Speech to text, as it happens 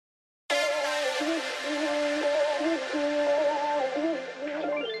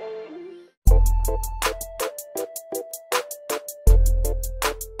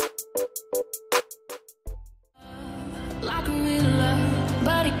Like a real love,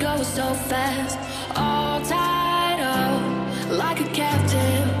 but it goes so fast. All tied up, like a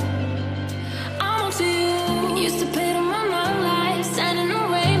captive. I'm up to you. Used to pay to my life, standing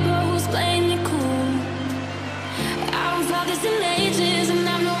on rainbows, playing it cool. I haven't felt this in ages, and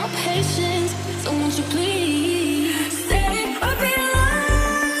I've no more patience. So won't you please stay a bit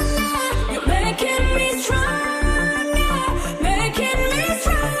longer? You're making me stronger, making me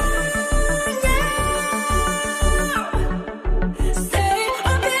stronger.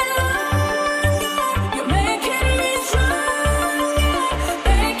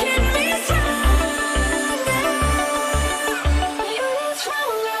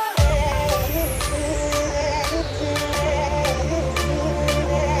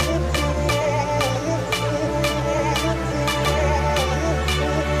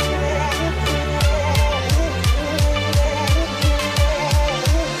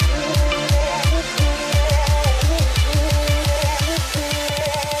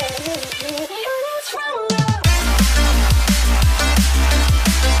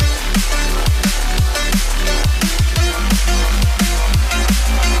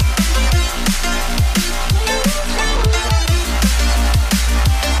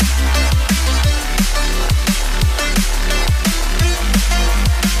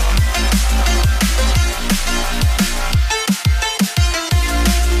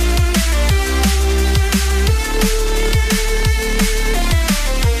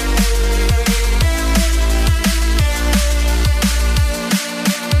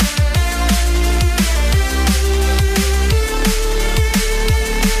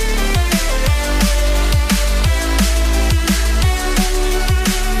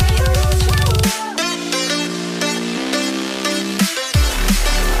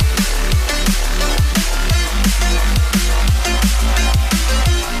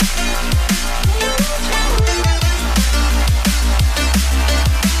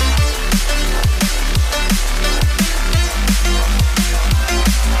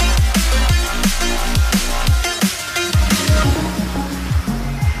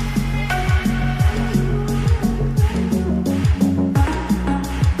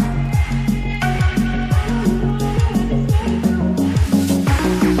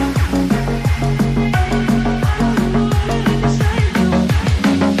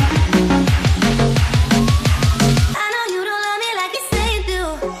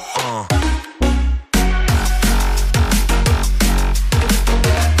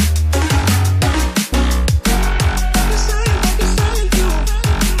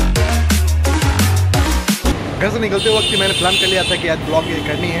 घर से निकलते वक्त मैंने plan कर लिया था कि आज ब्लॉग ये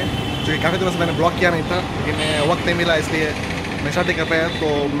करनी है, जो कि काफ़ी दिनों से मैंने ब्लॉग किया नहीं था, लेकिन वक्त नहीं मिला, इसलिए मैं स्टार्ट कर पाया। तो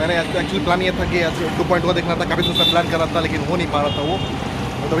मैंने एक्चुअली प्लान ये था कि आज 2.0 देखना था, काफ़ी दिनों से प्लान कर रहा था लेकिन हो नहीं पा रहा था वो।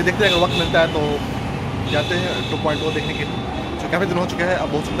 तो अभी देखते हैं अगर वक्त मिलता है तो जाते हैं 2.0 देखने के लिए, जो काफ़ी दिन हो चुका है।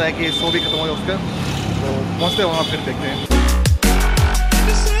 अब हो सकता है कि शो भी खत्म हो जाए उसका, तो पहुँचते हैं वहाँ फिर देखते हैं।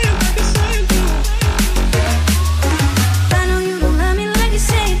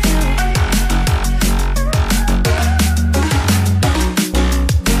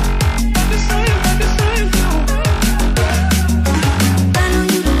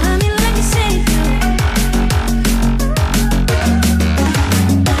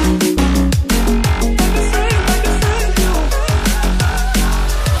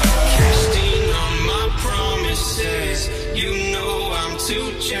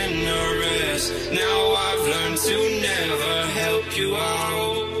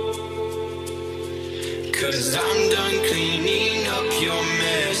 Cause I'm done cleaning up your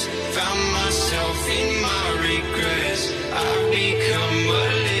mess. Found myself in my regrets. I've become a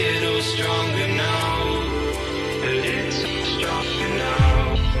little stronger now. A little stronger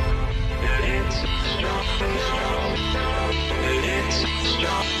now. A little stronger now. A little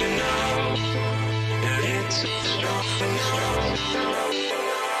stronger now. A little stronger now.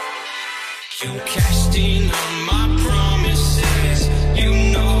 You cashed in on my promises. You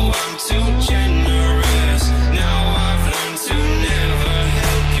know I'm too generous. Now I've learned to never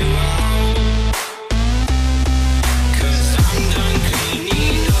help you out. Cause I'm done cleaning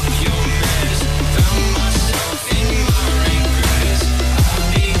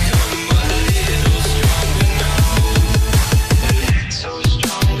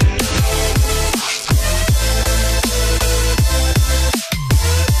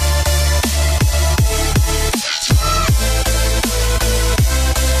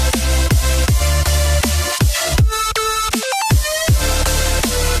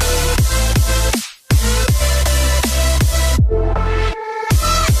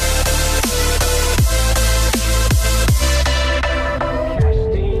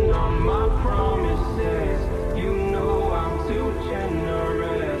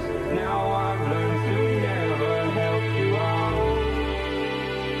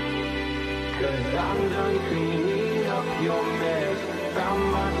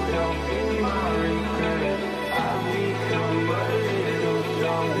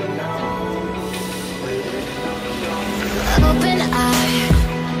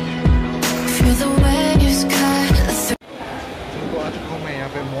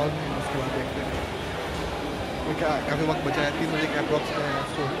काफ़ी वक्त बचा है, 3 बजे के approx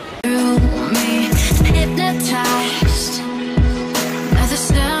so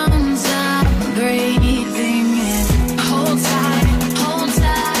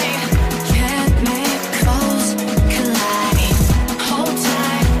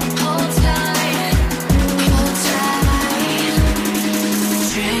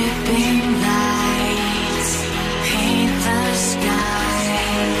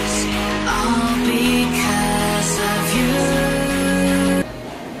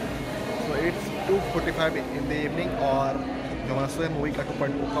in the evening और जो हमारा show है मूवी का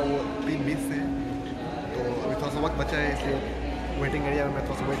 2.0 का वो 3:20 से, तो अभी थोड़ा सा वक्त बचा है, इसलिए वेटिंग एरिया में मैं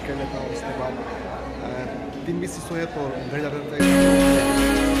थोड़ा सा वेट कर लेता हूँ। उसके बाद 3:20 से शो है तो घर जाते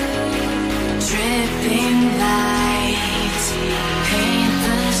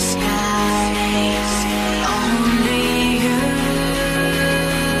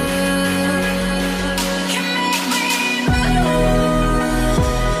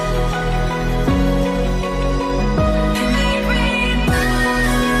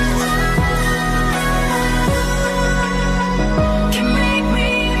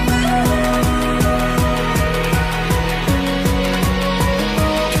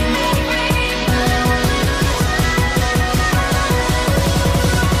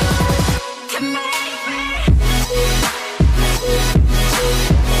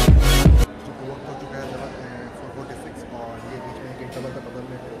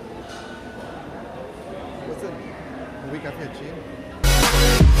मूवी काफ़ी अच्छी है।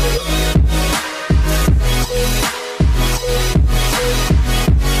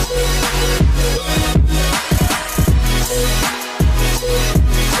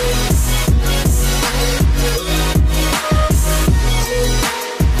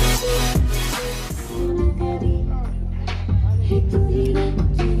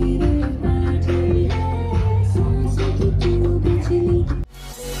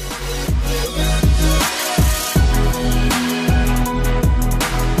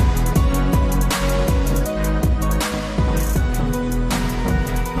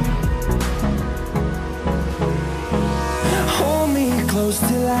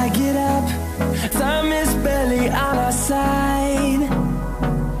 Till I get up, time is barely on our side.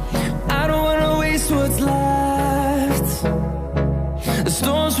 I don't wanna waste what's left. The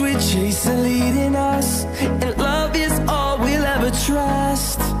storms we chase are leading us, and love is all we'll ever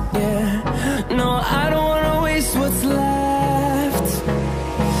trust. Yeah, no, I don't wanna waste what's left.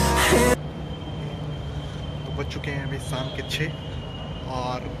 तो बज चुके हैं अभी शाम के 6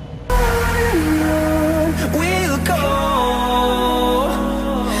 और we'll go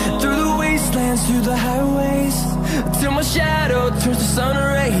through the highways till my shadow turns to sun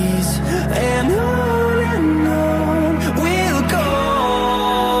rays, and on we'll go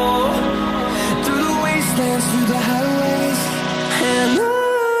through the wastelands, through the highways, and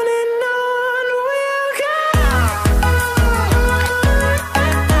on we'll go.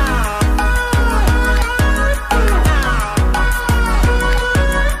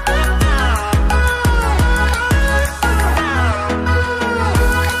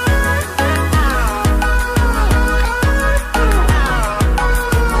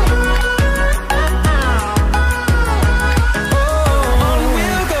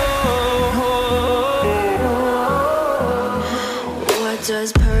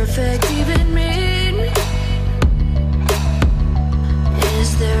 Does perfect even mean? Is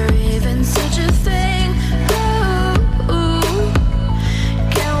there even such a thing? Ooh,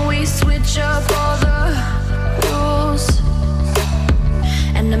 can we switch up all the rules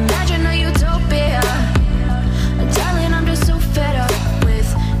and imagine a utopia? Darling, I'm just so fed up with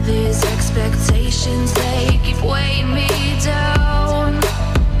these expectations. They keep weighing me down.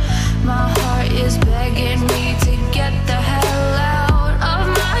 My heart is begging me to get the hell out.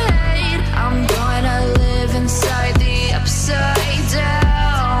 I'm gonna live inside the upside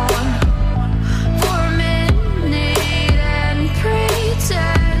down for a minute and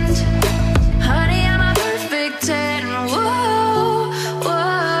pretend, honey, I'm a perfect 10. Whoa,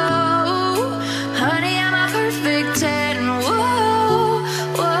 whoa, honey, I'm a perfect 10. Whoa,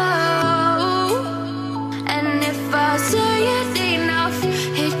 whoa, and if I say it enough,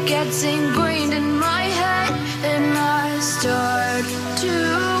 it gets ingrained in my head, and I start to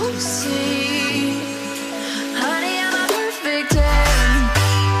see.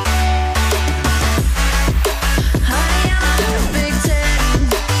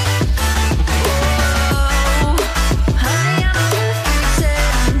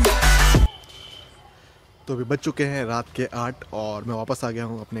 तो अभी बज चुके हैं रात के 8 और मैं वापस आ गया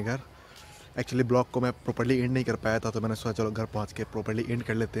हूँ अपने घर। एक्चुअली ब्लॉग को मैं प्रॉपर्ली एंड नहीं कर पाया था, तो मैंने सोचा चलो घर पहुँच के प्रॉपर्ली एंड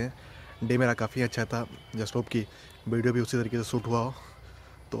कर लेते हैं। डे मेरा काफ़ी अच्छा था, जस्ट होप कि वीडियो भी उसी तरीके से शूट हुआ हो।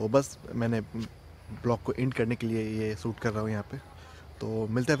 तो बस मैंने ब्लॉग को एंड करने के लिए ये शूट कर रहा हूँ यहाँ पे। तो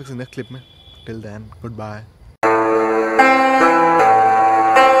मिलते हैं फिर नेक्स्ट क्लिप में। Till then good bye.